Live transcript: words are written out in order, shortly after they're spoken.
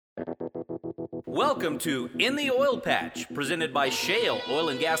Welcome to In the Oil Patch, presented by Shale Oil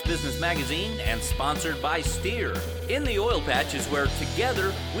and Gas Business Magazine and sponsored by Steer. In the Oil Patch is where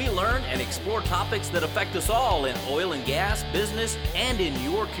together we learn and explore topics that affect us all in oil and gas, business, and in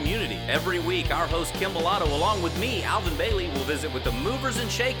your community. Every week, our host Kim Bellotto, along with me, Alvin Bailey, will visit with the movers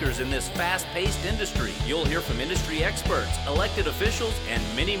and shakers in this fast-paced industry. You'll hear from industry experts, elected officials, and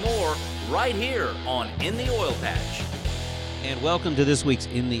many more right here on In the Oil Patch. And welcome to this week's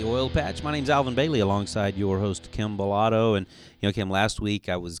In the Oil Patch. My name's Alvin Bailey, alongside your host, Kim Bellotto. And, Kim, last week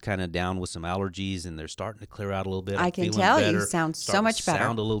I was kind of down with some allergies, and they're starting to clear out a little bit. I can tell better. You sound so much better.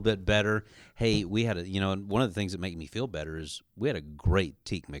 Sound a little bit better. Hey, we had one of the things that make me feel better is we had a great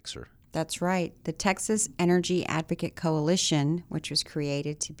teak mixer. That's right. The Texas Energy Advocate Coalition, which was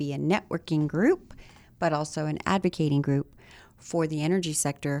created to be a networking group, but also an advocating group for the energy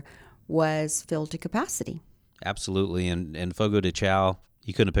sector, was filled to capacity. Absolutely, and Fogo de Chao,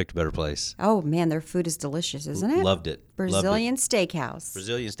 you couldn't have picked a better place. Oh, man, their food is delicious, isn't it? Loved it. Brazilian steakhouse.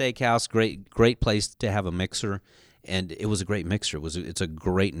 Brazilian steakhouse, great place to have a mixer, and it was a great mixer. It's a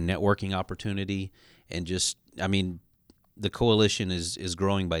great networking opportunity, and the coalition is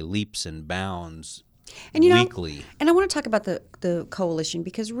growing by leaps and bounds weekly. And I want to talk about the coalition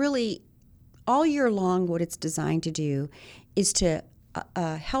because really all year long what it's designed to do is to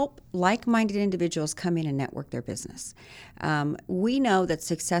help like-minded individuals come in and network their business. We know that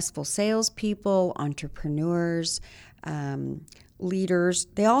successful salespeople, entrepreneurs, leaders,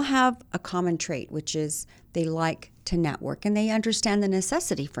 they all have a common trait, which is they like to network and they understand the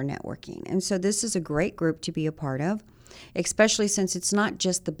necessity for networking. And so this is a great group to be a part of, especially since it's not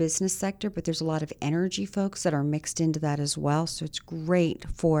just the business sector, but there's a lot of energy folks that are mixed into that as well. So it's great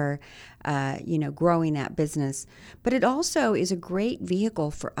for, growing that business. But it also is a great vehicle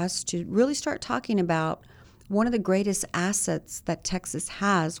for us to really start talking about one of the greatest assets that Texas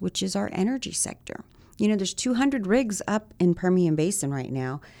has, which is our energy sector. There's 200 rigs up in Permian Basin right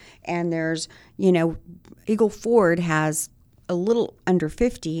now, and there's, Eagle Ford has a little under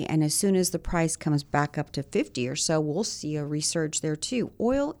 50, and as soon as the price comes back up to 50 or so, we'll see a resurge there too.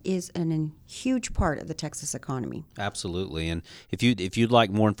 Oil is a huge part of the Texas economy. Absolutely, and if you'd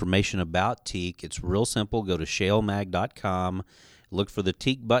like more information about teak, it's real simple. Go to shalemag.com, look for the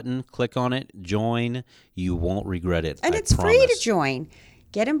teak button, click on it, join. You won't regret it. And it's free to join.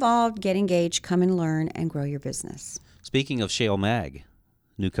 Get involved, get engaged, come and learn, and grow your business. Speaking of Shale Mag,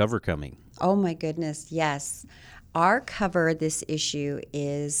 new cover coming. Oh my goodness, yes. Our cover this issue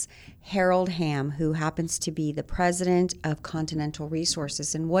is Harold Hamm, who happens to be the president of Continental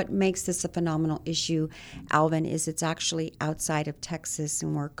Resources. And what makes this a phenomenal issue, Alvin, is it's actually outside of Texas,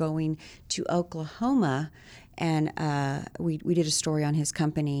 and we're going to Oklahoma. And we did a story on his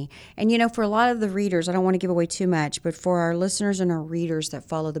company. And, for a lot of the readers, I don't want to give away too much, but for our listeners and our readers that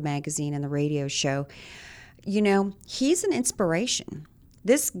follow the magazine and the radio show, he's an inspiration.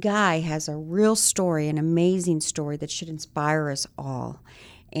 This guy has a real story, an amazing story that should inspire us all.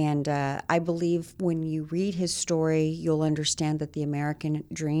 And I believe when you read his story, you'll understand that the American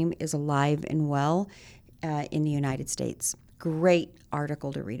dream is alive and well in the United States. Great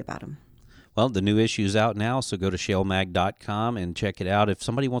article to read about him. Well, the new issue is out now, so go to shalemag.com and check it out. If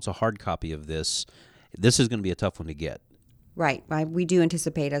somebody wants a hard copy of this is going to be a tough one to get. Right. We do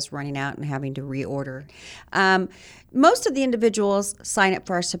anticipate us running out and having to reorder. Most of the individuals sign up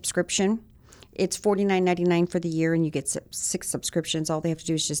for our subscription. It's $49.99 for the year, and you get 6 subscriptions. All they have to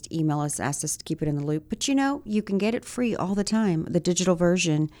do is just email us, ask us to keep it in the loop. But, you can get it free all the time, the digital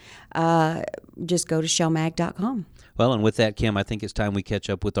version. Just go to shalemag.com. Well, and with that, Kim, I think it's time we catch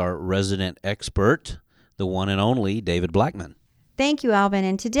up with our resident expert, the one and only David Blackman. Thank you, Alvin.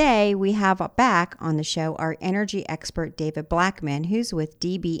 And today we have back on the show our energy expert, David Blackman, who's with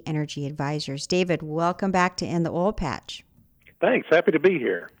DB Energy Advisors. David, welcome back to In the Oil Patch. Thanks. Happy to be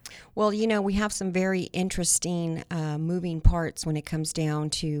here. Well, we have some very interesting moving parts when it comes down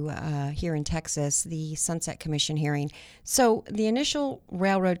to here in Texas, the Sunset Commission hearing. So the initial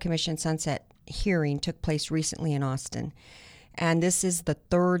Railroad Commission Sunset hearing took place recently in Austin. And this is the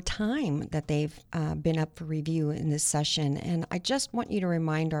third time that they've been up for review in this session. And I just want you to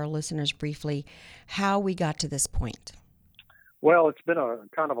remind our listeners briefly how we got to this point. Well, it's been a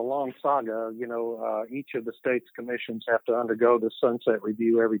kind of a long saga. Each of the state's commissions have to undergo the sunset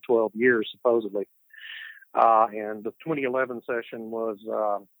review every 12 years, supposedly. And the 2011 session was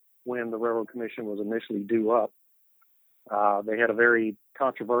when the Railroad Commission was initially due up. They had a very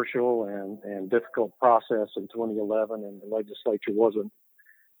controversial and difficult process in 2011, and the legislature wasn't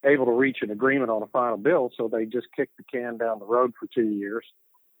able to reach an agreement on a final bill, so they just kicked the can down the road for 2 years.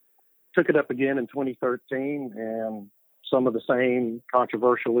 Took it up again in 2013, and some of the same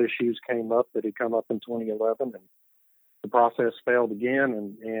controversial issues came up that had come up in 2011, and the process failed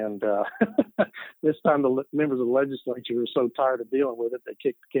again. And this time the members of the legislature were so tired of dealing with it, they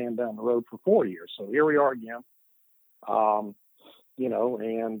kicked the can down the road for 4 years. So here we are again.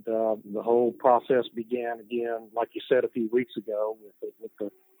 The whole process began again, like you said a few weeks ago, with the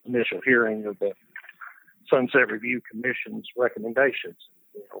initial hearing of the Sunset Review Commission's recommendations.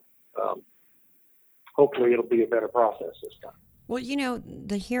 Hopefully it'll be a better process this time. Well,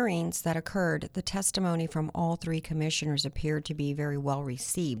 the hearings that occurred, the testimony from all three commissioners appeared to be very well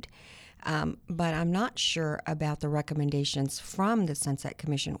received. But I'm not sure about the recommendations from the Sunset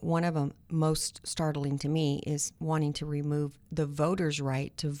Commission. One of them, most startling to me, is wanting to remove the voters'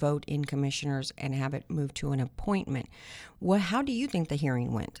 right to vote in commissioners and have it moved to an appointment. How do you think the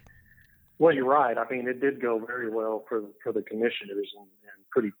hearing went? Well, you're right. I mean, it did go very well for the commissioners and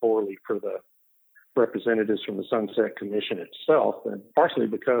pretty poorly for the representatives from the Sunset Commission itself, and partially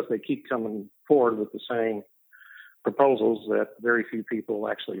because they keep coming forward with the same proposals that very few people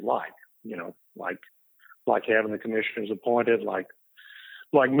actually like. Like having the commissioners appointed, like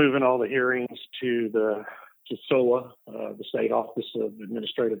moving all the hearings to SOA, the State Office of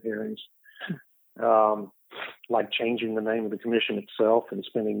Administrative Hearings, like changing the name of the commission itself and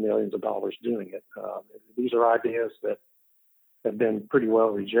spending millions of dollars doing it. These are ideas that have been pretty well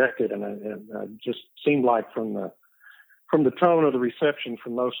rejected, and just seemed like from the tone of the reception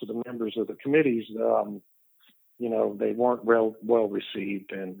from most of the members of the committees, they weren't well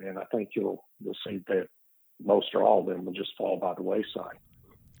received, and I think you'll see that most or all of them will just fall by the wayside.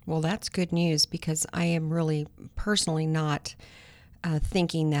 Well, that's good news, because I am really personally not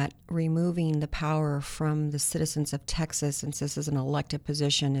thinking that removing the power from the citizens of Texas, since this is an elected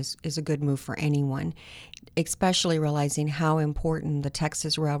position, is a good move for anyone, especially realizing how important the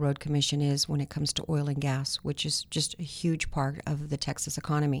Texas Railroad Commission is when it comes to oil and gas, which is just a huge part of the Texas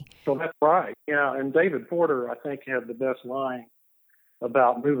economy. So that's right. Yeah, and David Porter, I think, had the best line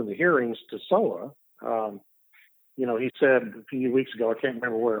about moving the hearings to SOA. He said a few weeks ago, I can't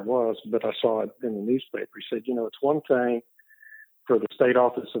remember where it was, but I saw it in the newspaper. He said, it's one thing for the State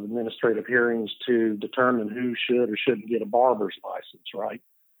Office of Administrative Hearings to determine who should or shouldn't get a barber's license, right?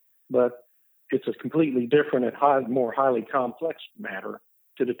 But it's a completely different and more highly complex matter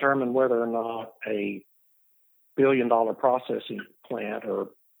to determine whether or not a billion-dollar processing plant or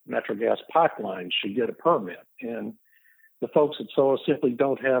natural gas pipeline should get a permit. And the folks at SOA simply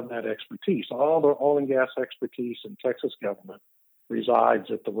don't have that expertise. All the oil and gas expertise in Texas government resides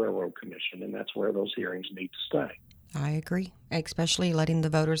at the Railroad Commission, and that's where those hearings need to stay. I agree, especially letting the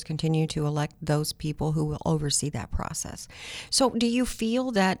voters continue to elect those people who will oversee that process. So do you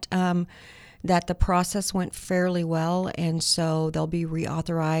feel that that the process went fairly well, and so they'll be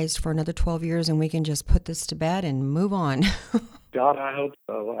reauthorized for another 12 years and we can just put this to bed and move on? God, I hope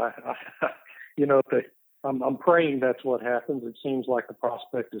so. I'm praying that's what happens. It seems like the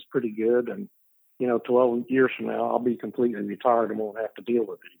prospect is pretty good, and 12 years from now, I'll be completely retired and won't have to deal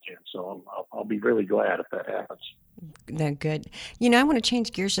with it again. So I'll be really glad if that happens. Good. I want to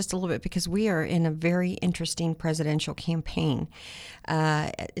change gears just a little bit, because we are in a very interesting presidential campaign.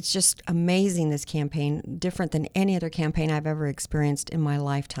 It's just amazing, this campaign, different than any other campaign I've ever experienced in my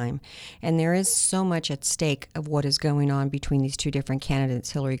lifetime. And there is so much at stake of what is going on between these two different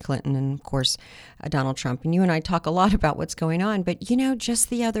candidates, Hillary Clinton and, of course, Donald Trump. And you and I talk a lot about what's going on. But,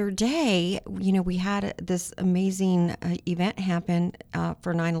 just the other day, we had this amazing event happen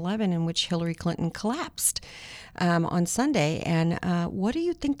for 9/11 in which Hillary Clinton collapsed on Sunday. And what do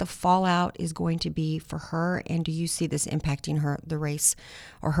you think the fallout is going to be for her? And do you see this impacting the race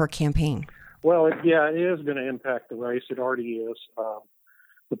or her campaign? Well, it is going to impact the race. It already is.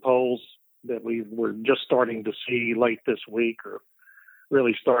 The polls that we were just starting to see late this week are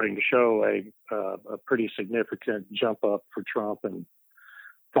really starting to show a pretty significant jump up for Trump and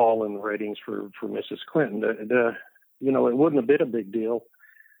fall in the ratings for Mrs. Clinton. It wouldn't have been a big deal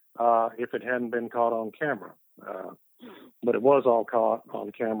if it hadn't been caught on camera. But it was all caught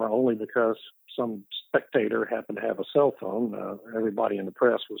on camera only because some spectator happened to have a cell phone. Everybody in the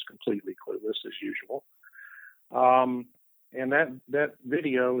press was completely clueless, as usual. And that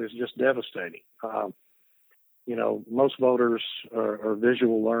video is just devastating. Most voters are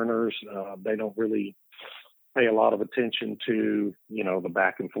visual learners. They don't really pay a lot of attention to, the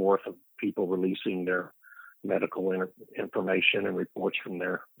back and forth of people releasing their medical information and reports from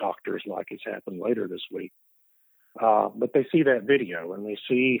their doctors, like has happened later this week. But they see that video and they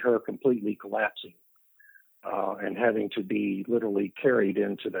see her completely collapsing and having to be literally carried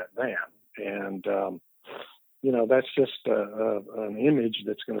into that van. And, that's just an image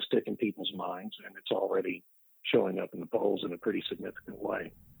that's going to stick in people's minds, and it's already showing up in the polls in a pretty significant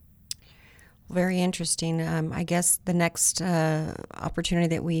way. Very interesting. I guess the next opportunity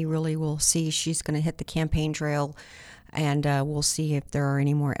that we really will see, she's going to hit the campaign trail, and we'll see if there are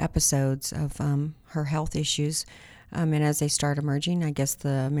any more episodes of her health issues. And as they start emerging, I guess the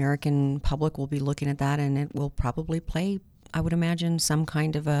American public will be looking at that, and it will probably play, I would imagine, some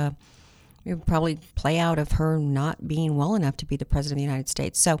kind of it would probably play out of her not being well enough to be the president of the United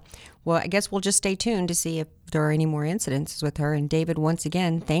States. So, well, I guess we'll just stay tuned to see if there are any more incidences with her. And David, once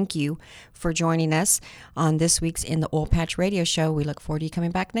again, thank you for joining us on this week's In the Oil Patch Radio Show. We look forward to you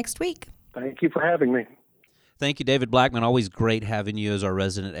coming back next week. Thank you for having me. Thank you, David Blackman. Always great having you as our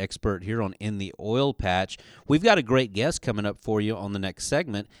resident expert here on In the Oil Patch. We've got a great guest coming up for you on the next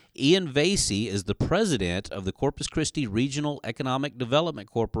segment. Ian Vasey is the president of the Corpus Christi Regional Economic Development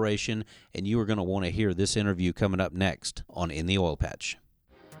Corporation, and you are going to want to hear this interview coming up next on In the Oil Patch.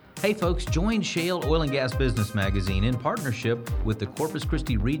 Hey folks, join Shale Oil and Gas Business Magazine in partnership with the Corpus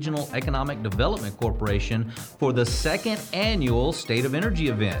Christi Regional Economic Development Corporation for the second annual State of Energy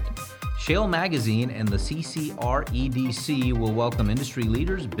event. Shale Magazine and the CCREDC will welcome industry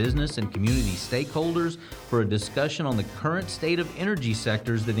leaders, business, and community stakeholders for a discussion on the current state of energy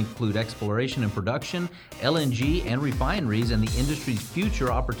sectors that include exploration and production, LNG, and refineries, and the industry's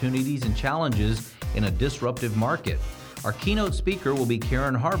future opportunities and challenges in a disruptive market. Our keynote speaker will be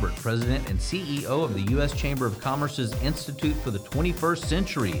Karen Harbert, President and CEO of the U.S. Chamber of Commerce's Institute for the 21st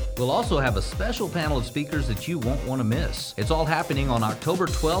Century. We'll also have a special panel of speakers that you won't want to miss. It's all happening on October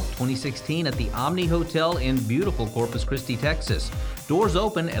 12, 2016 at the Omni Hotel in beautiful Corpus Christi, Texas. Doors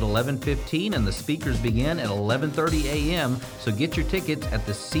open at 11:15 and the speakers begin at 11:30 a.m., so get your tickets at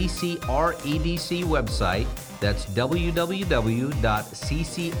the CCREDC website. That's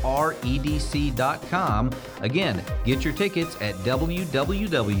www.ccredc.com. Again, get your tickets at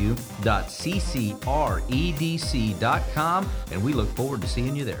www.ccredc.com, and we look forward to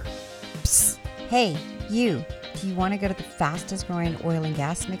seeing you there. Psst. Hey, you. Do you want to go to the fastest growing oil and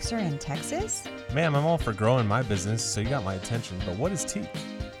gas mixer in Texas? Ma'am, I'm all for growing my business, so you got my attention, but what is TEAC?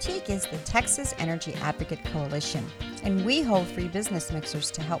 TEAC is the Texas Energy Advocate Coalition, and we hold free business mixers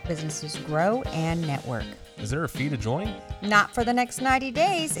to help businesses grow and network. Is there a fee to join? Not for the next 90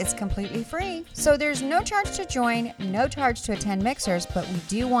 days. It's completely free. So there's no charge to join, no charge to attend mixers, but we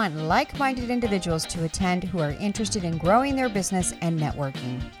do want like-minded individuals to attend who are interested in growing their business and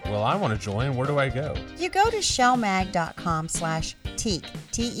networking. Well, I want to join. Where do I go? You go to shellmag.com/TEAC,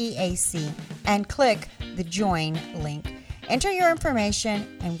 TEAC, and click the join link. Enter your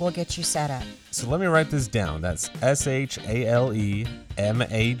information and we'll get you set up. So let me write this down. That's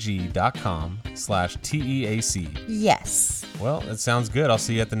SHALEMAG.com/TEAC. Yes. Well, that sounds good. I'll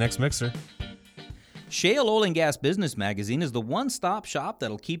see you at the next mixer. Shale Oil and Gas Business Magazine is the one-stop shop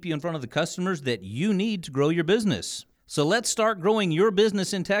that'll keep you in front of the customers that you need to grow your business. So let's start growing your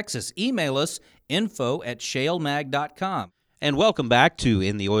business in Texas. Email us, info@shalemag.com. And welcome back to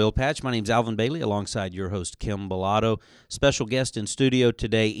In the Oil Patch. My name's Alvin Bailey, alongside your host, Kim Bellotto. Special guest in studio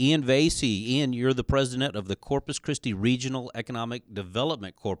today, Ian Vasey. Ian, you're the president of the Corpus Christi Regional Economic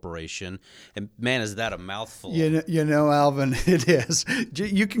Development Corporation. And man, is that a mouthful. You know, Alvin, it is.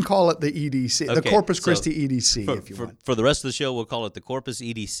 You can call it the EDC, the Corpus Christi EDC, if you want. For the rest of the show, we'll call it the Corpus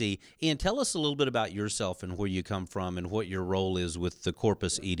EDC. Ian, tell us a little bit about yourself and where you come from and what your role is with the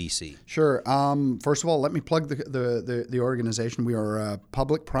Corpus EDC. Sure. First of all, let me plug the organization. We are a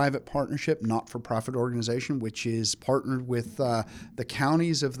public-private partnership, not-for-profit organization, which is partnered with the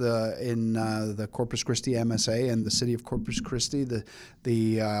counties of the Corpus Christi MSA and the city of Corpus Christi, the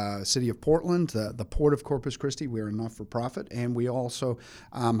city of Portland, the port of Corpus Christi. We are a not-for-profit, and we also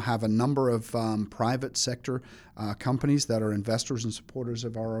have a number of private sector companies that are investors and supporters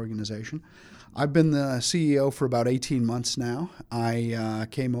of our organization. I've been the CEO for about 18 months now. I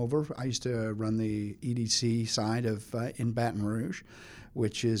came over. I used to run the EDC side of in Baton Rouge,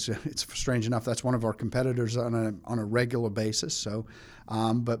 which is, it's strange enough, that's one of our competitors on a regular basis. So,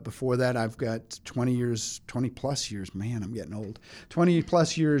 but before that, I've got 20 plus years. Man, I'm getting old. 20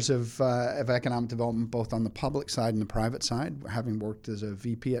 plus years of economic development, both on the public side and the private side, having worked as a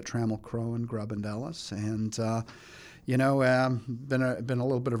VP at Trammell Crow and Grubb and Ellis, and been a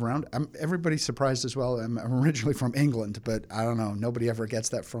little bit around. Everybody's surprised as well. I'm originally from England, but I don't know. Nobody ever gets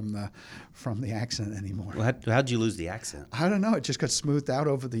that from the accent anymore. Well, how'd you lose the accent? I don't know. It just got smoothed out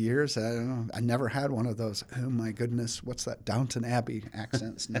over the years. I don't know. I never had one of those. Oh my goodness, what's that Downton Abbey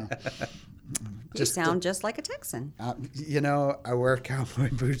accents? No. You sound just like a Texan. I wear cowboy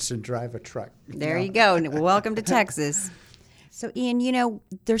boots and drive a truck. There you go. Welcome to Texas. So, Ian,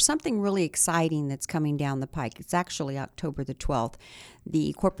 there's something really exciting that's coming down the pike. It's actually October the 12th.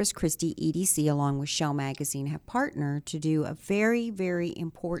 The Corpus Christi EDC, along with Shell Magazine, have partnered to do a very, very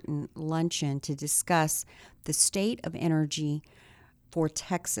important luncheon to discuss the state of energy for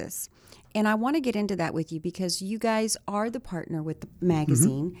Texas. And I want to get into that with you because you guys are the partner with the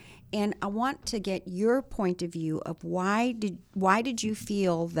magazine, and I want to get your point of view of why did you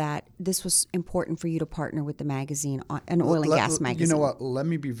feel that this was important for you to partner with the magazine, an oil and gas magazine? You know what? Let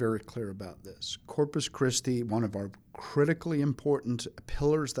me be very clear about this. Corpus Christi, one of our critically important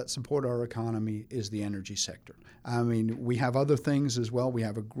pillars that support our economy, is the energy sector. I mean, we have other things as well. We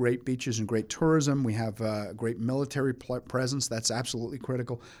have a great beaches and great tourism. We have a great military presence. That's absolutely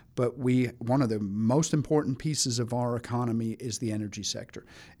critical. But one of the most important pieces of our economy is the energy sector.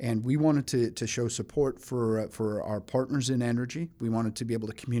 And we wanted to show support for our partners in energy. We wanted to be able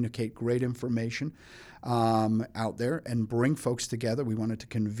to communicate great information out there and bring folks together. We wanted to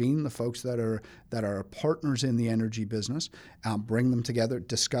convene the folks that are partners in the energy business, bring them together,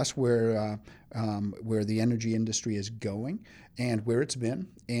 discuss where the energy industry is going and where it's been,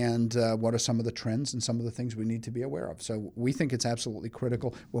 and what are some of the trends and some of the things we need to be aware of. So we think it's absolutely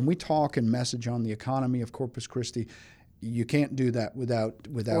critical. When we talk and message on the economy of Corpus Christi, you can't do that without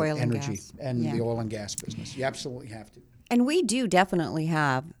oil energy and the oil and gas business. You absolutely have to. And we do definitely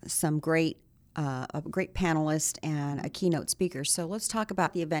have some great panelist and a keynote speaker. So let's talk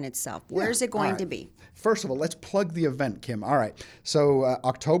about the event itself. Where's it going to be? First of all, let's plug the event, Kim. All right. So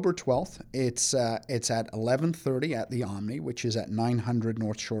October 12th, it's at 11:30 at the Omni, which is at 900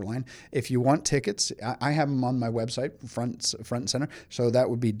 North Shoreline. If you want tickets, I have them on my website, front and center. So that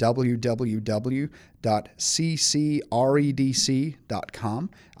would be www.ccredc.com.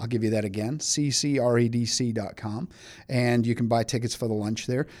 I'll give you that again, ccredc.com. And you can buy tickets for the lunch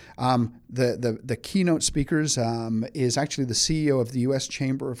there. The keynote speakers is actually the CEO of the U.S.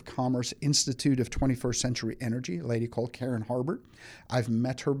 Chamber of Commerce Institute of 21st Century Energy, a lady called Karen Harbert. I've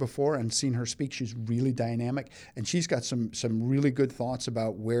met her before and seen her speak. She's really dynamic, and she's got some really good thoughts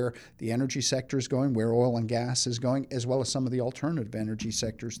about where the energy sector is going, where oil and gas is going, as well as some of the alternative energy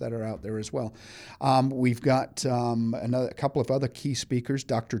sectors that are out there as well. We've got a couple of other key speakers,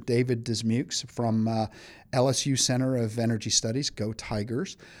 Dr. David Dismukes from LSU Center of Energy Studies, go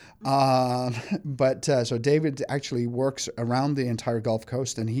Tigers. So David actually works around the entire Gulf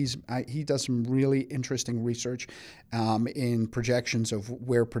Coast, and he does some really interesting research in projections of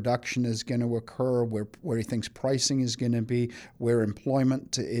where production is going to occur, where he thinks pricing is going to be, where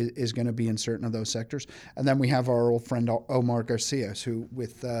employment is going to be in certain of those sectors. And then we have our old friend Omar Garcia, who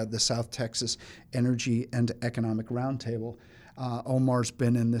with the South Texas Energy and Economic Roundtable. Omar's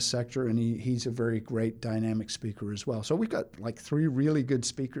been in this sector, and he's a very great dynamic speaker as well. So we've got like 3 really good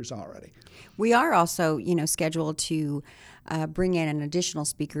speakers already. We are also, scheduled to bring in an additional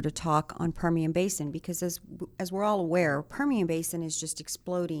speaker to talk on Permian Basin because, as we're all aware, Permian Basin is just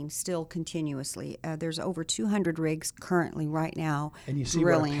exploding still continuously. There's over 200 rigs currently right now. And you see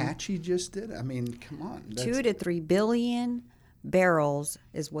drilling. what Apache just did? I mean, come on. 2 to 3 billion barrels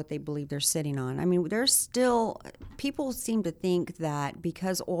is what they believe they're sitting on. I mean, there's still, people seem to think that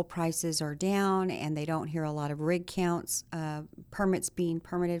because oil prices are down and they don't hear a lot of rig counts, permits being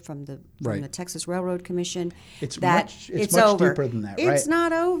permitted from the Texas Railroad Commission, it's much over. Deeper than that, right? It's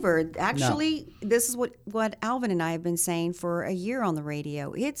not over. Actually, This is what Alvin and I have been saying for a year on the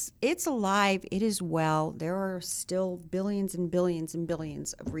radio. It's alive. It is well. There are still billions and billions and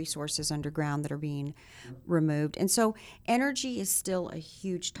billions of resources underground that are being removed. And so energy is still a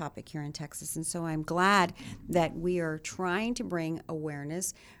huge topic here in Texas, and so I'm glad that we are trying to bring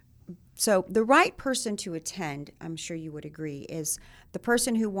awareness. So the right person to attend, I'm sure you would agree, is the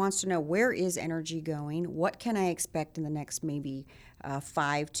person who wants to know where is energy going, what can I expect in the next maybe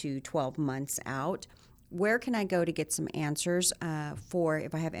 5 to 12 months out, where can I go to get some answers for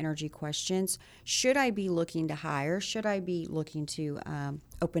if I have energy questions? Should I be looking to hire? Should I be looking to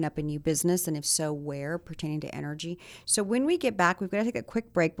open up a new business? And if so, where pertaining to energy? So when we get back, we've got to take a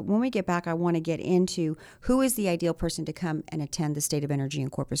quick break. But when we get back, I want to get into who is the ideal person to come and attend the State of Energy in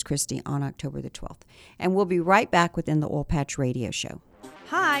Corpus Christi on October the 12th. And we'll be right back within the Oil Patch Radio Show.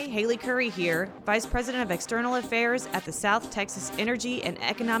 Hi, Haley Curry here, Vice President of External Affairs at the South Texas Energy and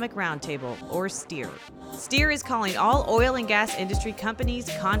Economic Roundtable, or STEER. STEER is calling all oil and gas industry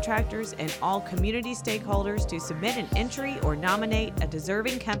companies, contractors, and all community stakeholders to submit an entry or nominate a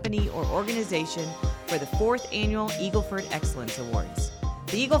deserving company or organization for the 4th Annual Eagleford Excellence Awards.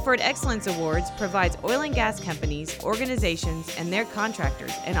 The Eagleford Excellence Awards provides oil and gas companies, organizations, and their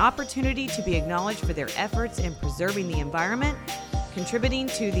contractors an opportunity to be acknowledged for their efforts in preserving the environment, contributing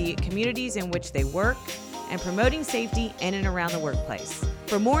to the communities in which they work, and promoting safety in and around the workplace.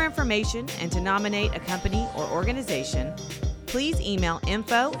 For more information and to nominate a company or organization, please email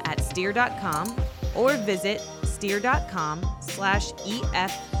info@steer.com or visit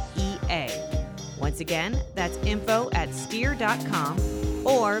steer.com/EFEA. Once again, that's info@steer.com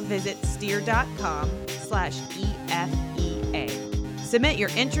or visit steer.com/EFEA. Submit your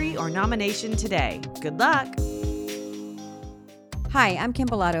entry or nomination today. Good luck! Hi, I'm Kim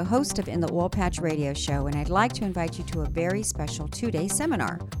Bellato, host of In the Oil Patch Radio Show, and I'd like to invite you to a very special 2-day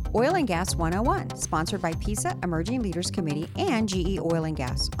seminar, Oil and Gas 101, sponsored by PISA Emerging Leaders Committee and GE Oil and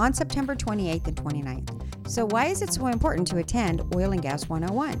Gas on September 28th and 29th. So why is it so important to attend Oil and Gas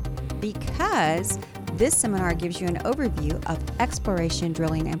 101? Because this seminar gives you an overview of exploration,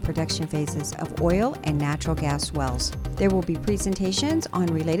 drilling, and production phases of oil and natural gas wells. There will be presentations on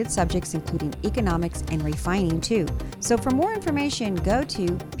related subjects, including economics and refining, too. So for more information, go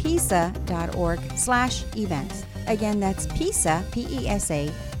to pisa.org/events. Again, that's PISA,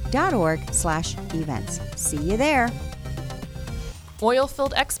 PESA.org/events. See you there.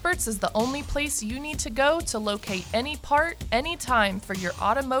 Oilfield Experts is the only place you need to go to locate any part, anytime for your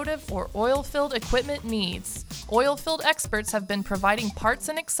automotive or oilfield equipment needs. Oilfield Experts have been providing parts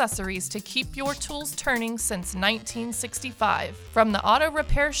and accessories to keep your tools turning since 1965. From the auto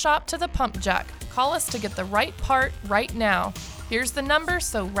repair shop to the pump jack, call us to get the right part right now. Here's the number,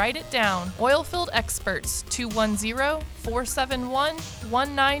 so write it down. Oilfield Experts,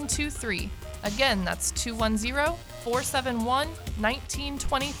 210-471-1923. Again, that's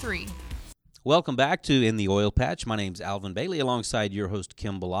 210-471-1923. Welcome back to In the Oil Patch. My name's Alvin Bailey, alongside your host,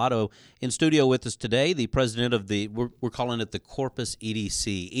 Kim Bellato. In studio with us today, the president of we're calling it the Corpus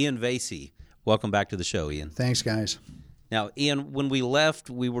EDC, Ian Vasey. Welcome back to the show, Ian. Thanks, guys. Now, Ian, when we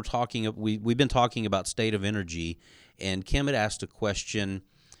left, we've been talking about state of energy, and Kim had asked a question: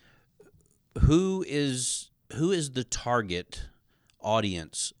 Who is the target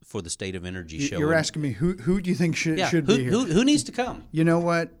audience for the State of Energy show? You're asking me who do you think should be here? Who needs to come? You know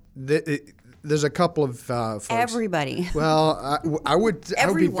what? There's a couple of folks. Everybody. Well, I would be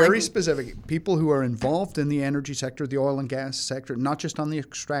Everyone. very specific. People who are involved in the energy sector, the oil and gas sector, not just on the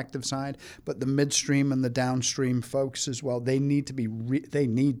extractive side, but the midstream and the downstream folks as well. They need to be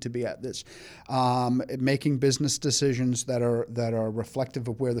at this, making business decisions that are reflective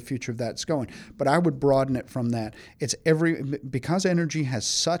of where the future of that's going. But I would broaden it from that. It's because energy has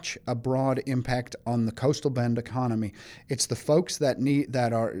such a broad impact on the coastal bend economy. It's the folks that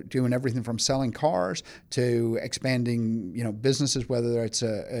are doing everything from selling cars to expanding, businesses, whether it's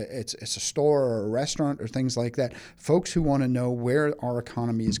a store or a restaurant or things like that. Folks who want to know where our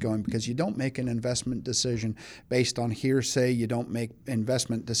economy is going, because you don't make an investment decision based on hearsay. You don't make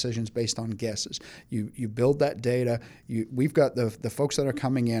investment decisions based on guesses. You build that data. We've got the folks that are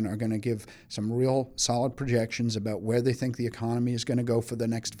coming in are going to give some real solid projections about where they think the economy is going to go for the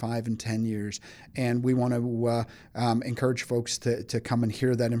next 5 and 10 years, and we want to encourage folks to come and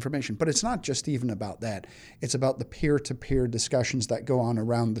hear that information. But it's not just even about that. It's about the peer-to-peer discussions that go on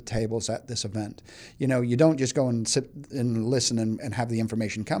around the tables at this event. You don't just go and sit and listen and have the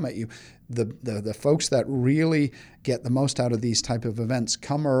information come at you. The folks that really get the most out of these type of events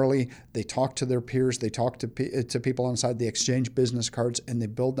come early. They talk to their peers. They talk to people inside. They exchange business cards, and they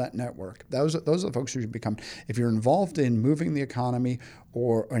build that network. Those are the folks who should become. If you're involved in moving the economy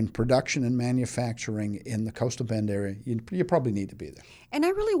or in production and manufacturing in the coastal bend area, you probably need to be there. And I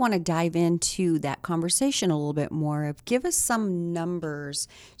really want to dive into that conversation a little bit more. Give us some numbers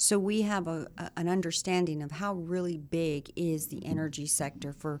so we have an understanding of how really big is the energy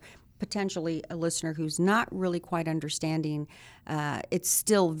sector for potentially a listener who's not really quite understanding. It's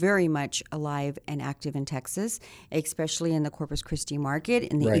still very much alive and active in Texas, especially in the Corpus Christi market,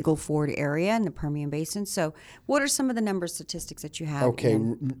 in the Right. Eagle Ford area, and the Permian Basin. So what are some of the numbers, statistics that you have? Okay,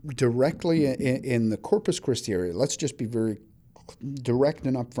 directly in the Corpus Christi area, let's just be very direct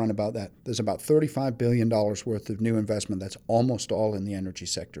and upfront about that. There's about $35 billion worth of new investment. That's almost all in the energy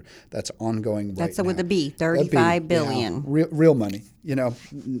sector. That's ongoing right now. That's with a B, 35 billion. Yeah, real money.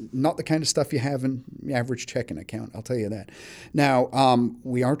 Not the kind of stuff you have in the average checking account, I'll tell you that. Now,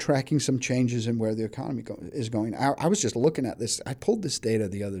 we are tracking some changes in where the economy is going. I was just looking at this. I pulled this data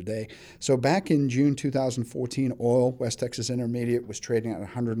the other day. So back in June 2014, oil, West Texas Intermediate, was trading at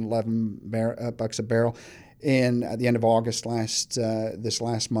 $111 a barrel. And at the end of August this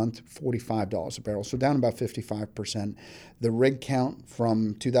last month, $45 a barrel, so down about 55%. The rig count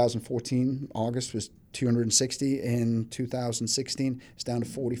from 2014 August was 260 in 2016. It's down to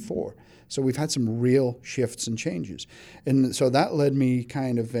 44. So we've had some real shifts and changes. And so that led me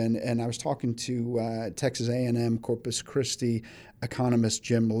kind of, and I was talking to Texas A&M Corpus Christi economist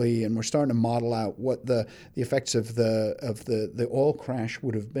Jim Lee, and we're starting to model out what the effects of the oil crash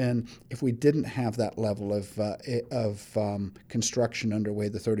would have been if we didn't have that level of construction underway,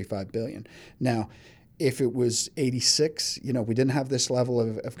 the $35 billion. Now, if it was 86, we didn't have this level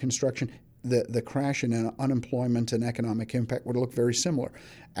of construction, the crash in unemployment and economic impact would look very similar.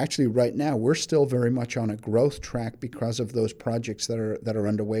 Actually, right now, we're still very much on a growth track because of those projects that are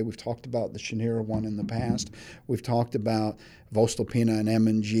underway. We've talked about the Cheniere one in the past. We've talked about Voestalpine and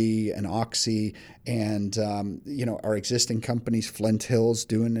M&G and Oxy and, our existing companies, Flint Hills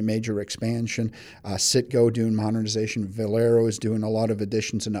doing a major expansion, Citgo doing modernization, Valero is doing a lot of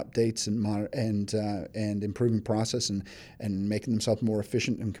additions and updates and improving process and making themselves more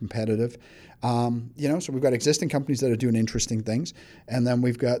efficient and competitive. So we've got existing companies that are doing interesting things, and then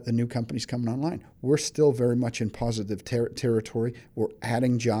we've got the new companies coming online. We're still very much in positive territory. We're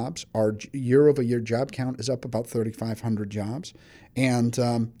adding jobs. Our year-over-year job count is up about 3,500 jobs. And,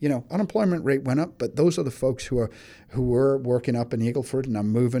 unemployment rate went up, but those are the folks who were working up in Eagle Ford and are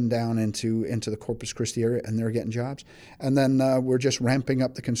moving down into the Corpus Christi area, and they're getting jobs. And then we're just ramping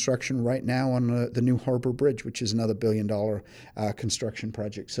up the construction right now on the new Harbor Bridge, which is another $1 billion construction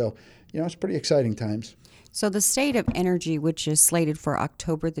project. So, it's pretty exciting times. So the State of Energy, which is slated for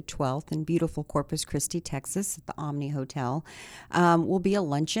October the 12th in beautiful Corpus Christi, Texas, at the Omni Hotel, will be a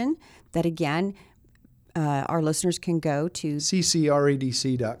luncheon that, again, our listeners can go to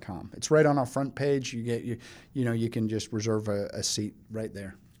ccredc.com. It's right on our front page. You can just reserve a seat right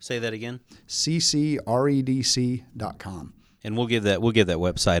there. Say that again. ccredc.com. And we'll give that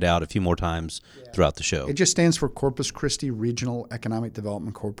website out a few more times throughout the show. It just stands for Corpus Christi Regional Economic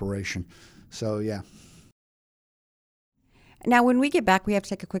Development Corporation. So, yeah. Now, when we get back, we have to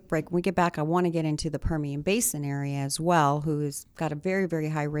take a quick break. When we get back, I want to get into the Permian Basin area as well, who has got a very, very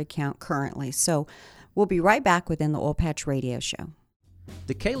high rig count currently. So we'll be right back within the Oil Patch Radio Show.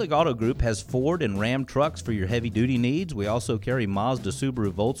 The Kahlig Auto Group has Ford and Ram trucks for your heavy-duty needs. We also carry Mazda,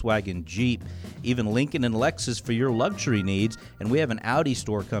 Subaru, Volkswagen, Jeep, even Lincoln and Lexus for your luxury needs, and we have an Audi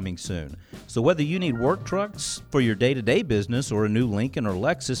store coming soon. So whether you need work trucks for your day-to-day business or a new Lincoln or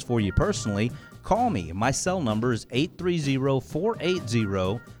Lexus for you personally, call me. My cell number is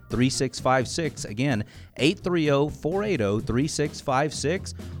 830-480-3656. Again,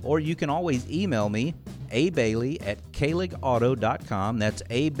 830-480-3656. Or you can always email me, abailey@kahligauto.com. That's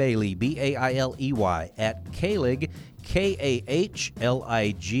abailey, B-A-I-L-E-Y, at Kahlig, K-A-H-L-I-G,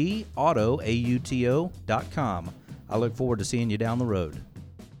 auto, A-U-T-O.com. I look forward to seeing you down the road.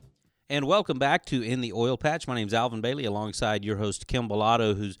 And welcome back to In the Oil Patch. My name is Alvin Bailey, alongside your host, Kim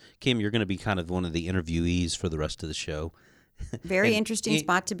Bellotto, Kim, you're going to be kind of one of the interviewees for the rest of the show. Very interesting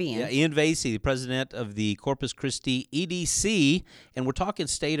spot to be in. Yeah, Ian Vasey, the president of the Corpus Christi EDC, and we're talking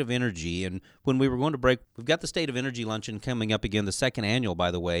State of Energy. And when we were going to break, we've got the State of Energy Luncheon coming up again, the second annual,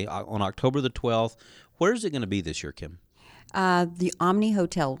 by the way, on October the 12th. Where's it going to be this year, Kim? The Omni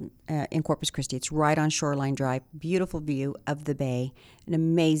Hotel in Corpus Christi. It's right on Shoreline Drive. Beautiful view of the bay. An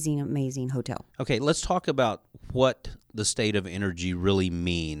amazing, amazing hotel. Okay, let's talk about what the State of Energy really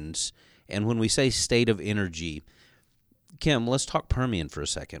means. And when we say State of Energy, Kim, let's talk Permian for a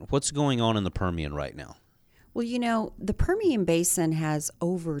second. What's going on in the Permian right now? Well, the Permian Basin has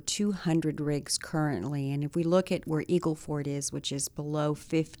over 200 rigs currently, and if we look at where Eagle Ford is, which is below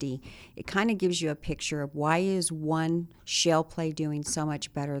 50, it kind of gives you a picture of why is one shale play doing so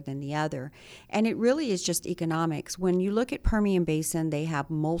much better than the other. And it really is just economics. When you look at Permian Basin, they have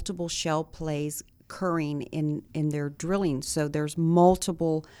multiple shale plays occurring in their drilling, so there's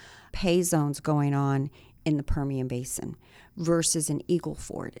multiple pay zones going on in the Permian Basin versus in Eagle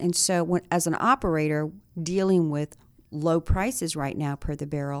Ford. And so as an operator dealing with low prices right now per the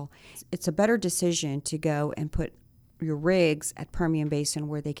barrel, it's a better decision to go and put your rigs at Permian Basin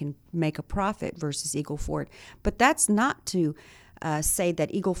where they can make a profit versus Eagle Ford. But that's not to say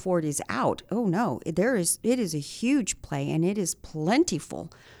that Eagle Ford is out. Oh no, it is a huge play, and it is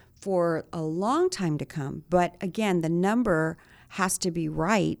plentiful for a long time to come. But again, the number has to be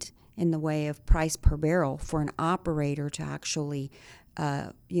right in the way of price per barrel for an operator to actually,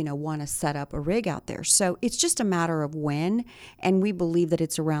 want to set up a rig out there. So it's just a matter of when, and we believe that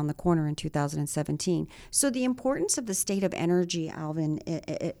it's around the corner in 2017. So the importance of the State of Energy, Alvin,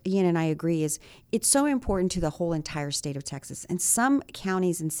 Ian and I agree, is it's so important to the whole entire state of Texas. And some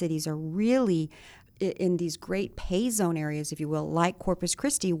counties and cities are really in these great pay zone areas, if you will, like Corpus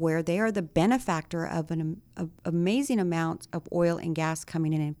Christi, where they are the benefactor of an amazing amount of oil and gas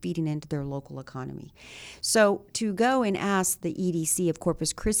coming in and feeding into their local economy. So to go and ask the EDC of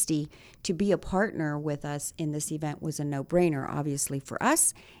Corpus Christi to be a partner with us in this event was a no-brainer, obviously, for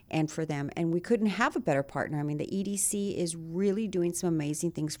us and for them. And we couldn't have a better partner. I mean, the EDC is really doing some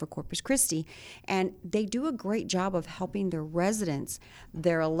amazing things for Corpus Christi, and they do a great job of helping their residents,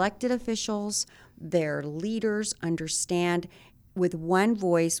 their elected officials, their leaders understand with one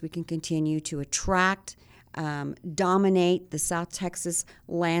voice we can continue to attract, dominate the South Texas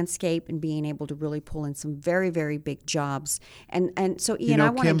landscape and being able to really pull in some very, very big jobs. And so, Ian, I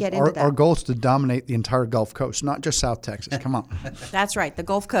want to get into that. Our goal is to dominate the entire Gulf Coast, not just South Texas. Come on. That's right, the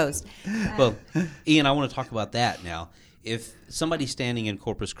Gulf Coast. Well, Ian, I want to talk about that now. If somebody's standing in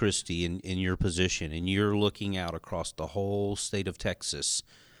Corpus Christi in your position and you're looking out across the whole state of Texas,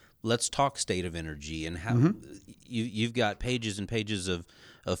 let's talk state of energy and how you've got pages and pages of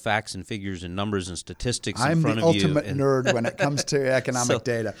facts and figures and numbers and statistics in front of you. I'm the ultimate nerd when it comes to economic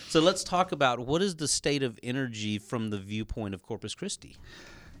data. So let's talk about what is the state of energy from the viewpoint of Corpus Christi?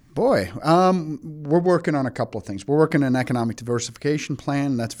 Boy, we're working on a couple of things. We're working on an economic diversification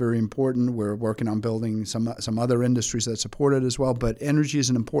plan. That's very important. We're working on building some other industries that support it as well. But energy is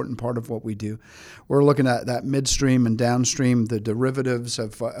an important part of what we do. We're looking at that midstream and downstream, the derivatives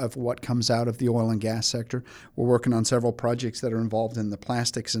of what comes out of the oil and gas sector. We're working on several projects that are involved in the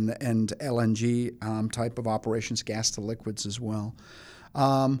plastics and LNG type of operations, gas to liquids as well.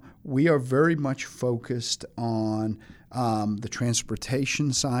 We are very much focused on the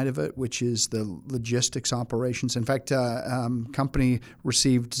transportation side of it, which is the logistics operations. In fact, company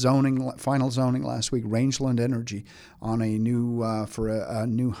received final zoning last week, Rangeland Energy, on a new for a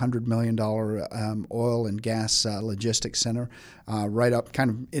new $100 million oil and gas logistics center, right up kind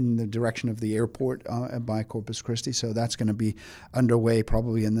of in the direction of the airport by Corpus Christi. So that's going to be underway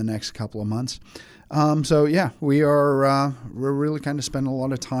probably in the next couple of months. So yeah, we're really kind of spending a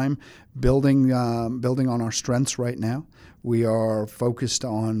lot of time building on our strengths right now. We are focused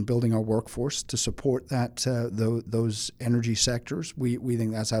on building our workforce to support that those energy sectors. We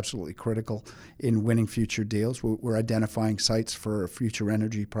think that's absolutely critical in winning future deals. We're identifying sites for future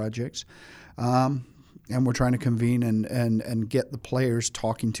energy projects. And we're trying to convene and get the players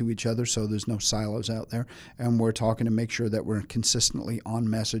talking to each other so there's no silos out there. And we're talking to make sure that we're consistently on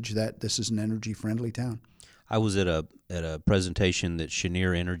message that this is an energy-friendly town. I was at a presentation that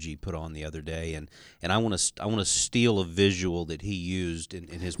Cheniere Energy put on the other day, and I want to steal a visual that he used in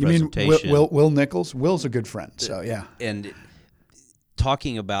his presentation. You mean Will Nichols? Will's a good friend, so yeah. And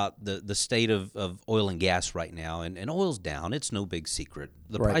talking about the state of oil and gas right now, and oil's down. It's no big secret.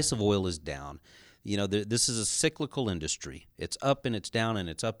 The price of oil is down. You know, this is a cyclical industry. It's up and it's down and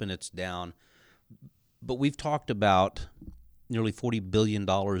it's up and it's down. But we've talked about nearly $40 billion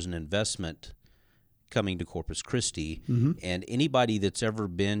in investment coming to Corpus Christi. Mm-hmm. And anybody that's ever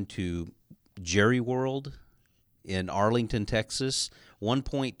been to Jerry World in Arlington, Texas,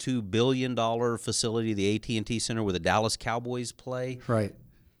 $1.2 billion facility, the AT&T Center where the Dallas Cowboys play. Right.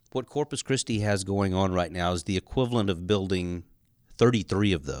 What Corpus Christi has going on right now is the equivalent of building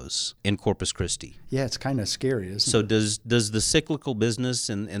 33 of those in Corpus Christi. Yeah, it's kind of scary, isn't it? So does the cyclical business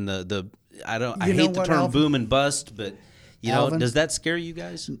and the I hate the term Alvin? Boom and bust, but Alvin, does that scare you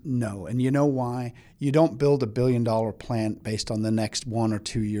guys? No, and you know why? You don't build $1 billion plant based on the next 1 or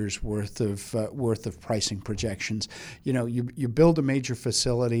 2 years worth of pricing projections. You build a major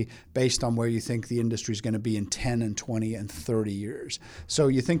facility based on where you think the industry is going to be in 10 and 20 and 30 years. So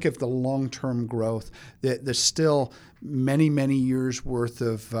you think of the long-term growth. There's still many years worth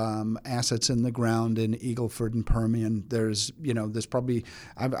of assets in the ground in Eagle Ford and Permian. There's probably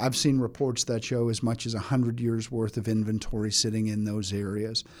I've seen reports that show as much as 100 years worth of inventory sitting in those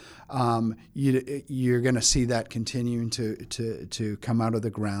areas. You're going to see that continuing to come out of the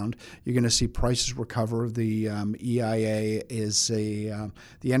ground. You're going to see prices recover. The EIA is the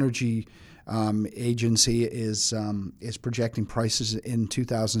energy agency is projecting prices in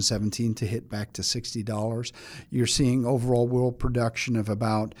 2017 to hit back to $60. You're seeing overall world production of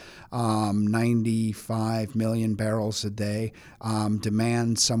about 95 million barrels a day.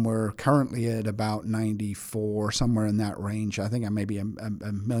 Demand somewhere currently at about 94, somewhere in that range. I think I may be a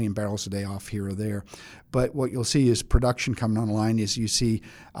million barrels a day off here or there. But what you'll see is production coming online is you see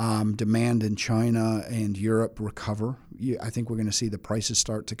demand in China and Europe recover. I think we're going to see the prices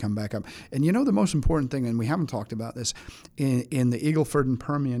start to come back up. And the most important thing, and we haven't talked about this, in the Eagleford and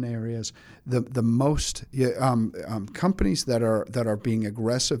Permian areas, the most companies that are being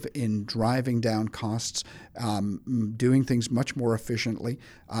aggressive in driving down costs, doing things much more efficiently,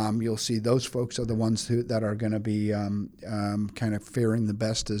 you'll see those folks are the ones that are going to be kind of faring the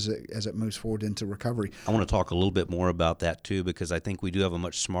best as it moves forward into recovery. I want to talk a little bit more about that too, because I think we do have a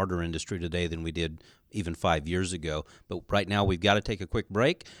much smarter industry today than we did even 5 years ago. But right now we've got to take a quick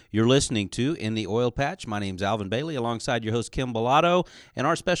break. You're listening to In the Oil Patch. My name's Alvin Bailey, alongside your host Kim Bellotto, and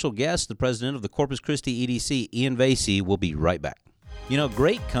our special guest, the president of the Corpus Christi EDC, Ian Vasey. We'll be right back.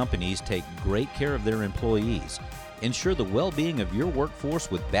 Great companies take great care of their employees. Ensure the well-being of your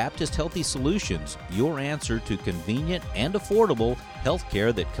workforce with Baptist Healthy Solutions, your answer to convenient and affordable health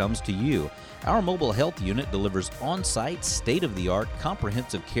care that comes to you. Our mobile health unit delivers on-site, state-of-the-art,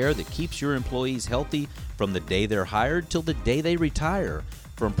 comprehensive care that keeps your employees healthy from the day they're hired till the day they retire.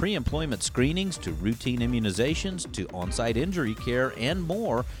 From pre-employment screenings to routine immunizations to on-site injury care and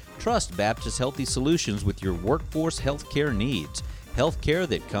more, trust Baptist Healthy Solutions with your workforce health care needs. Health care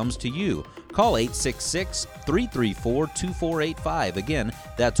that comes to you. Call 866-334-2485. Again,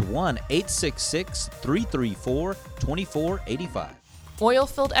 that's 1-866-334-2485.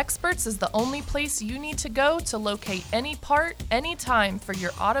 Oilfield Experts is the only place you need to go to locate any part, anytime for your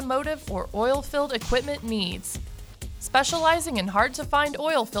automotive or oilfield equipment needs. Specializing in hard-to-find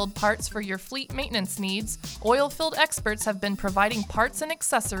oilfield parts for your fleet maintenance needs, Oilfield Experts have been providing parts and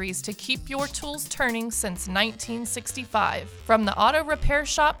accessories to keep your tools turning since 1965. From the auto repair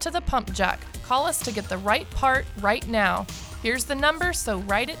shop to the pump jack, call us to get the right part right now. Here's the number, so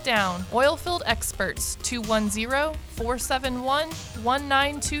write it down. Oilfield Experts,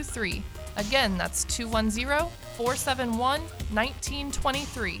 210-471-1923. Again, that's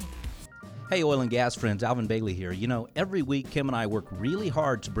 210-471-1923. Hey, oil and gas friends, Alvin Bailey here. Every week Kim and I work really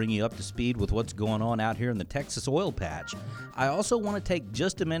hard to bring you up to speed with what's going on out here in the Texas oil patch. I also want to take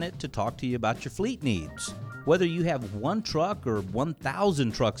just a minute to talk to you about your fleet needs. Whether you have one truck or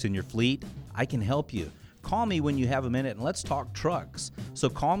 1,000 trucks in your fleet, I can help you. Call me when you have a minute and let's talk trucks. So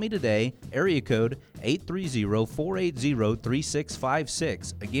call me today, area code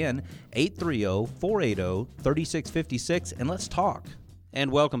 830-480-3656. Again, 830-480-3656, and let's talk. And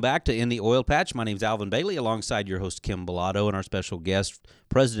welcome back to In the Oil Patch. My name's Alvin Bailey, alongside your host Kim Bellotto and our special guest,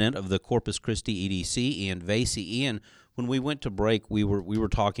 president of the Corpus Christi EDC, Ian Vasey. Ian, when we went to break, we were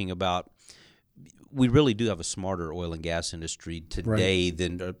talking about we really do have a smarter oil and gas industry today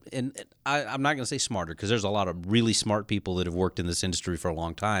than, and I'm not going to say smarter because there's a lot of really smart people that have worked in this industry for a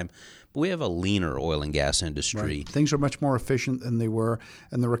long time, but we have a leaner oil and gas industry. Right. Things are much more efficient than they were,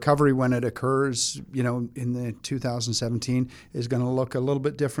 and the recovery when it occurs, in the 2017 is going to look a little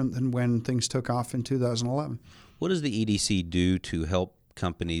bit different than when things took off in 2011. What does the EDC do to help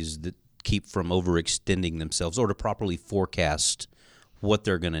companies that keep from overextending themselves or to properly forecast what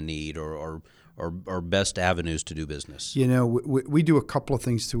they're going to need or best avenues to do business? We do a couple of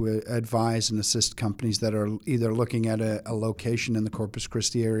things to advise and assist companies that are either looking at a location in the Corpus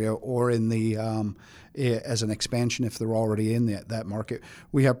Christi area or in the as an expansion if they're already in that market.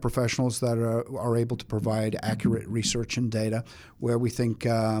 We have professionals that are able to provide accurate research and data where we think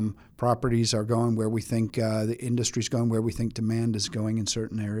properties are going, where we think the industry's going, where we think demand is going in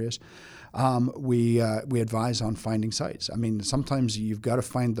certain areas. We advise on finding sites. I mean, sometimes you've got to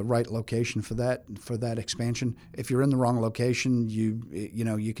find the right location for that expansion. If you're in the wrong location, you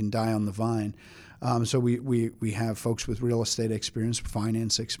can die on the vine. So we have folks with real estate experience,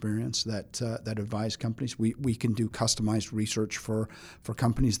 finance experience that advise companies. We can do customized research for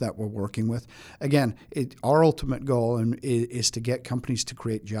companies that we're working with. Again, our ultimate goal is to get companies to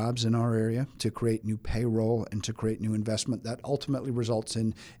create jobs in our area, to create new payroll, and to create new investment that ultimately results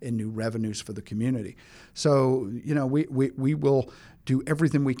in new revenues for the community. So we will do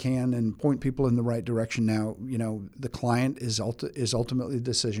everything we can and point people in the right direction. Now, the client is ultimately the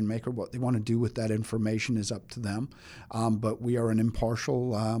decision maker. What they want to do with that information is up to them. But we are an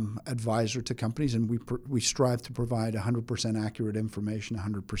impartial advisor to companies, and we strive to provide 100% accurate information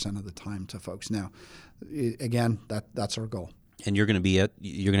 100% of the time to folks. Now, again, that's our goal. And you're going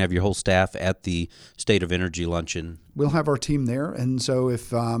to have your whole staff at the State of Energy luncheon. We'll have our team there, and so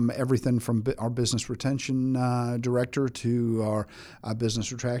if everything from our business retention director to our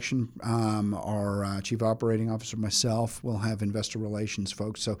business attraction, our chief operating officer, myself, we'll have investor relations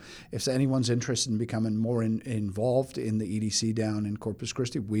folks. So if anyone's interested in becoming more involved in the EDC down in Corpus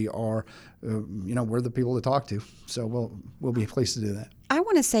Christi, we are, we're the people to talk to. So we'll be pleased to do that. I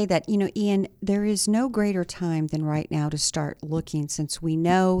want to say that, Ian, there is no greater time than right now to start looking, since we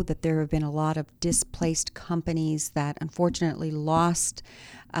know that there have been a lot of displaced companies that unfortunately lost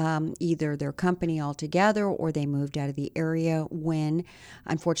either their company altogether or they moved out of the area when,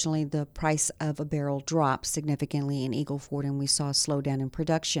 unfortunately, the price of a barrel dropped significantly in Eagle Ford and we saw a slowdown in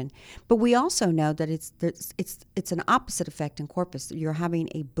production. But we also know that it's an opposite effect in Corpus. You're having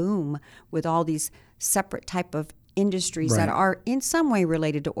a boom with all these separate type of industries that are in some way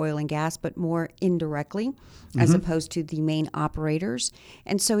related to oil and gas, but more indirectly as opposed to the main operators.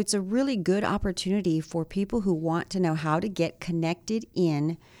 And so it's a really good opportunity for people who want to know how to get connected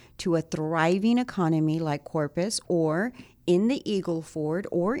in to a thriving economy like Corpus, or in the Eagle Ford,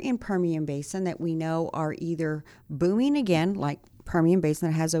 or in Permian Basin that we know are either booming again, like Permian Basin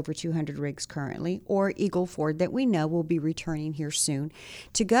that has over 200 rigs currently, or Eagle Ford that we know will be returning here soon,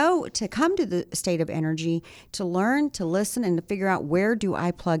 to come to the State of Energy, to learn, to listen, and to figure out where do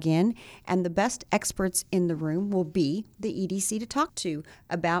I plug in. And the best experts in the room will be the EDC to talk to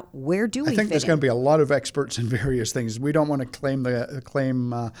about where do we fit in. I think there's going to be a lot of experts in various things. We don't want to claim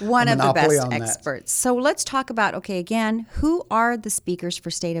one of the best on experts. So let's talk about, again, who are the speakers for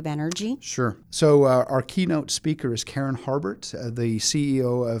State of Energy? Sure. So our keynote speaker is Karen Harbert, the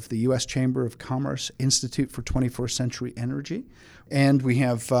CEO of the U.S. Chamber of Commerce Institute for 21st Century Energy. And we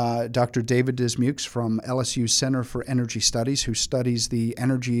have Dr. David Dismukes from LSU Center for Energy Studies, who studies the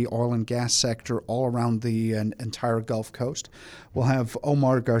energy, oil, and gas sector all around the entire Gulf Coast. We'll have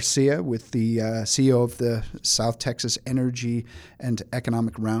Omar Garcia with the CEO of the South Texas Energy and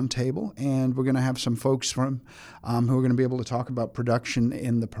Economic Roundtable. And we're going to have some folks from who are going to be able to talk about production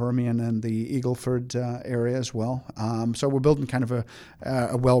in the Permian and the Eagle Ford area as well. So we're building kind of a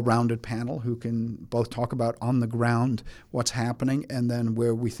well-rounded panel who can both talk about on the ground what's happening and then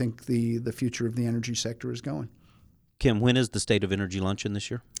where we think the future of the energy sector is going. Kim, when is the State of Energy luncheon this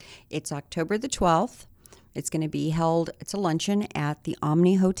year? It's October the 12th. It's going to be held, it's a luncheon at the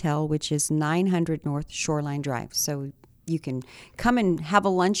Omni Hotel, which is 900 North Shoreline Drive. So you can come and have a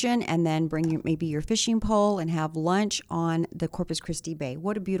luncheon and then bring maybe your fishing pole and have lunch on the Corpus Christi Bay.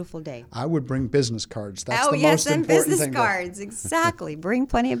 What a beautiful day. I would bring business cards. That's the yes, most and important business thing. Cards. Exactly. Bring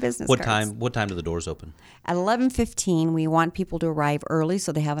plenty of business cards. What time do the doors open? At 11:15, we want people to arrive early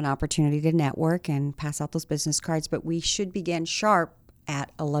so they have an opportunity to network and pass out those business cards, but we should begin sharp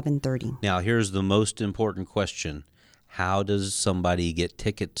at 11:30. Now, here's the most important question. How does somebody get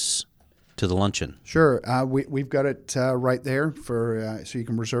tickets to the luncheon? Sure. We've got it right there so you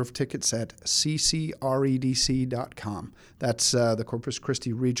can reserve tickets at ccredc.com. That's the Corpus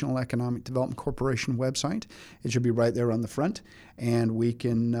Christi Regional Economic Development Corporation website. It should be right there on the front, and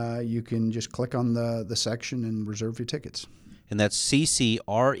you can just click on the section and reserve your tickets. And that's ccredc.com.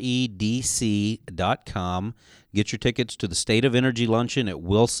 Get your tickets to the State of Energy luncheon. It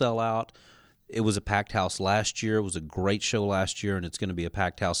will sell out. It was a packed house last year. It was a great show last year, and it's going to be a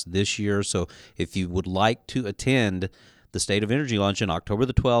packed house this year. So if you would like to attend the State of Energy luncheon October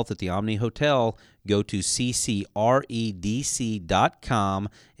the 12th at the Omni Hotel, go to ccredc.com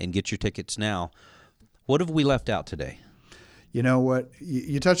and get your tickets now. What have we left out today? You know what?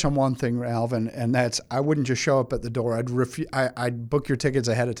 You touch on one thing, Alvin, and that's I wouldn't just show up at the door. I'd book your tickets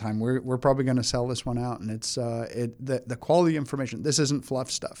ahead of time. We're probably going to sell this one out, and it's the quality information. This isn't fluff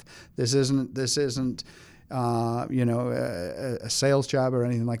stuff. This isn't a sales job or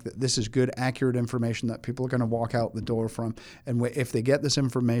anything like that. This is good, accurate information that people are going to walk out the door from. And if they get this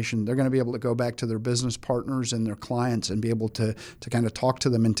information, they're going to be able to go back to their business partners and their clients and be able to kind of talk to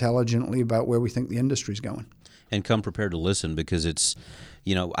them intelligently about where we think the industry's going. And come prepared to listen, because it's,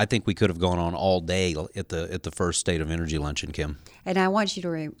 I think we could have gone on all day at the first State of Energy luncheon, Kim. And I want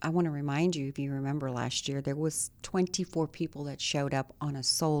to remind you, if you remember last year, there was 24 people that showed up on a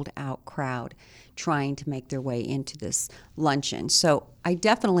sold-out crowd trying to make their way into this luncheon. So I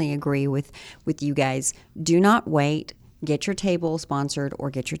definitely agree with you guys. Do not wait. Get your table sponsored or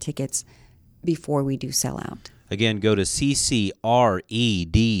get your tickets before we do sell out. Again, go to ccredc.com.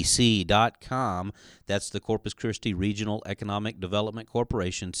 That's the Corpus Christi Regional Economic Development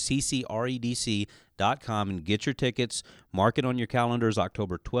Corporation, ccredc.com, and get your tickets. Mark it on your calendars,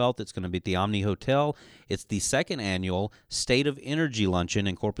 October 12th. It's going to be at the Omni Hotel. It's the second annual State of Energy Luncheon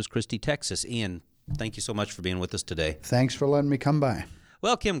in Corpus Christi, Texas. Ian, thank you so much for being with us today. Thanks for letting me come by.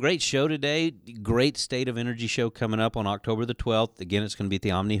 Well, Kim, great show today. Great State of Energy show coming up on October the 12th. Again, it's going to be at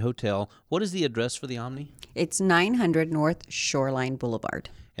the Omni Hotel. What is the address for the Omni? It's 900 North Shoreline Boulevard.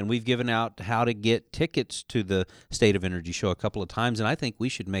 And we've given out how to get tickets to the State of Energy show a couple of times, and I think we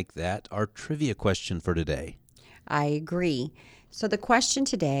should make that our trivia question for today. I agree. So the question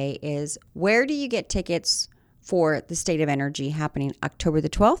today is, where do you get tickets for the State of Energy happening October the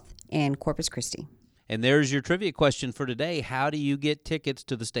 12th in Corpus Christi. And there's your trivia question for today. How do you get tickets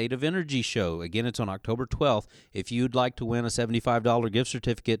to the State of Energy show? Again, it's on October 12th. If you'd like to win a $75 gift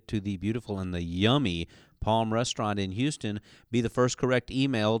certificate to the beautiful and the yummy Palm Restaurant in Houston, be the first correct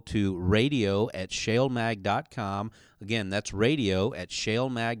email to radio@shalemag.com. Again, that's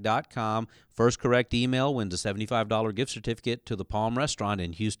radio@shalemag.com. First correct email wins a $75 gift certificate to the Palm Restaurant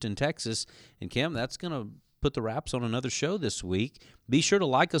in Houston, Texas. And Kim, that's going to put the wraps on another show this week. Be sure to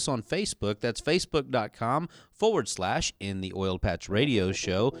like us on Facebook. That's facebook.com/In the Oil Patch Radio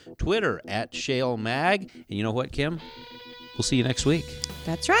Show. Twitter @ShaleMag. And you know what, Kim? We'll see you next week.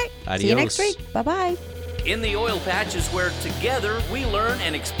 That's right. Adios. See you next week. Bye-bye. In the Oil Patch is where together we learn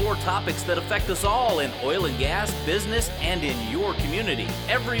and explore topics that affect us all in oil and gas, business, and in your community.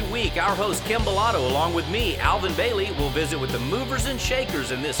 Every week, our host Kim Bellotto, along with me, Alvin Bailey, will visit with the movers and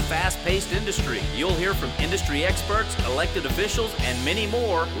shakers in this fast-paced industry. You'll hear from industry experts, elected officials, and many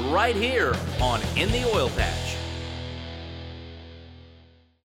more right here on In the Oil Patch.